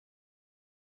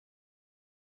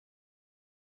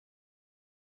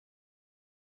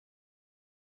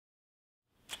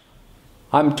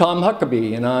I'm Tom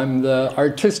Huckabee, and I'm the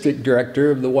artistic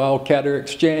director of the Wildcatter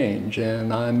Exchange,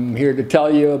 and I'm here to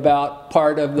tell you about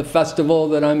part of the festival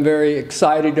that I'm very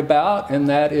excited about, and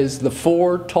that is the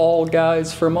 4 tall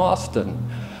guys from Austin.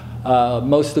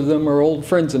 Most of them are old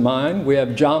friends of mine. We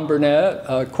have John Burnett,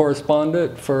 a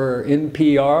correspondent for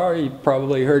NPR. You've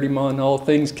probably heard him on All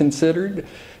Things Considered.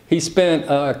 He spent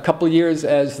a couple years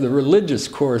as the religious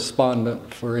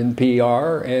correspondent for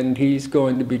NPR, and he's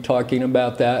going to be talking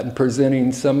about that and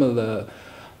presenting some of the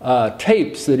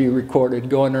tapes that he recorded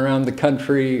going around the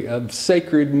country of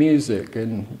sacred music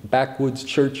in backwoods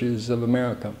churches of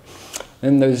America.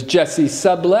 And there's Jesse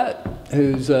Sublette,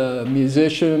 who's a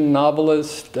musician,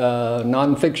 novelist,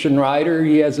 nonfiction writer.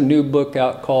 He has a new book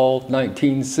out called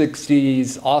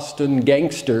 1960s Austin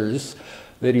Gangsters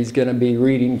that he's going to be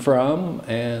reading from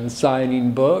and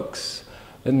signing books.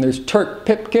 And there's Turk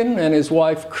Pipkin and his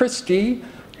wife Christy.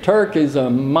 Turk is a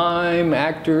mime,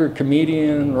 actor,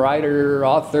 comedian, writer,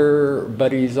 author,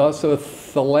 but he's also a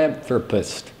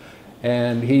philanthropist.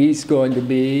 And he's going to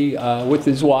be, with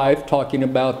his wife, talking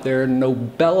about their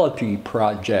Nobelity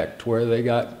Project, where they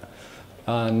got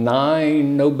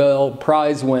 9 Nobel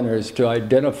Prize winners to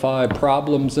identify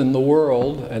problems in the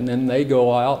world, and then they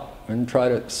go out and try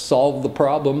to solve the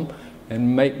problem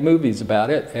and make movies about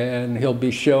it. And he'll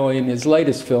be showing his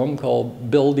latest film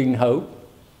called Building Hope.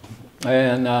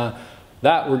 And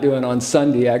that we're doing on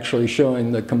Sunday, actually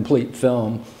showing the complete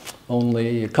film.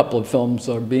 Only a couple of films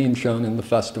are being shown in the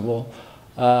festival.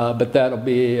 But that'll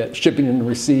be at shipping and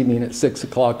receiving at 6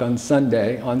 o'clock on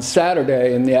Sunday. On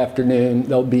Saturday in the afternoon,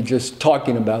 they'll be just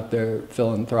talking about their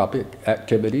philanthropic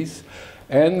activities.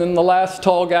 And then the last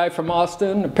tall guy from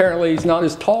Austin, apparently he's not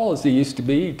as tall as he used to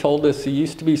be. He told us he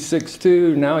used to be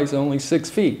 6'2", now he's only 6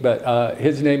 feet. But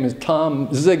his name is Tom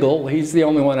Ziggle. He's the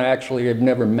only one I actually have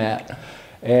never met.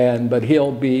 But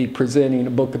he'll be presenting a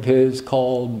book of his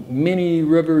called Many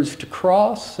Rivers to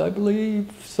Cross, I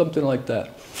believe, something like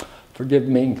that. Forgive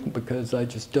me, because I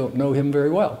just don't know him very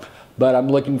well. But I'm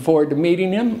looking forward to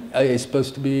meeting him. He's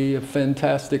supposed to be a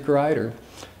fantastic writer.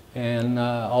 And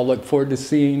I'll look forward to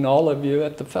seeing all of you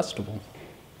at the festival.